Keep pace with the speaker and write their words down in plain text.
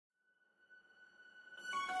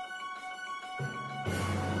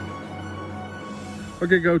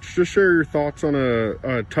Okay, Coach, just share your thoughts on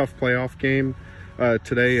a tough playoff game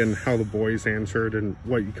today and how the boys answered and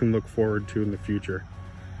what you can look forward to in the future.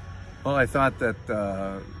 Well, I thought that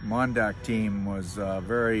the Mondak team was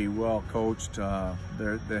very well coached.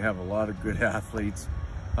 They have a lot of good athletes.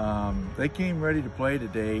 They came ready to play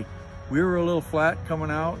today. We were a little flat coming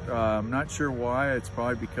out. I'm not sure why. It's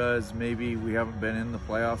probably because maybe we haven't been in the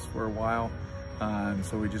playoffs for a while. And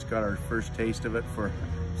so we just got our first taste of it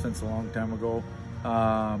since a long time ago.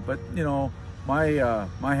 But you know,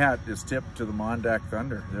 my hat is tipped to the Mondak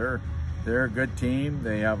Thunder. They're a good team.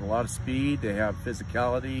 They have a lot of speed. They have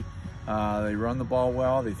physicality. They run the ball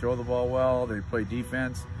well. They throw the ball well. They play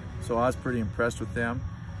defense. So I was pretty impressed with them.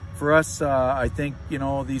 For us, I think, you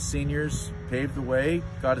know, these seniors paved the way,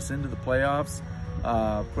 got us into the playoffs,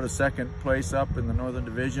 put a second place up in the Northern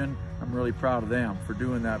Division. I'm really proud of them for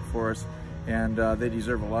doing that for us. And they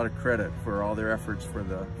deserve a lot of credit for all their efforts for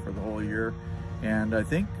the whole year. And I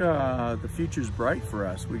think the future's bright for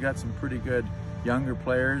us. We got some pretty good younger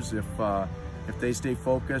players. If they stay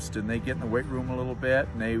focused and they get in the weight room a little bit,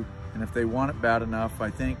 and if they want it bad enough,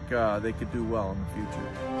 I think they could do well in the future.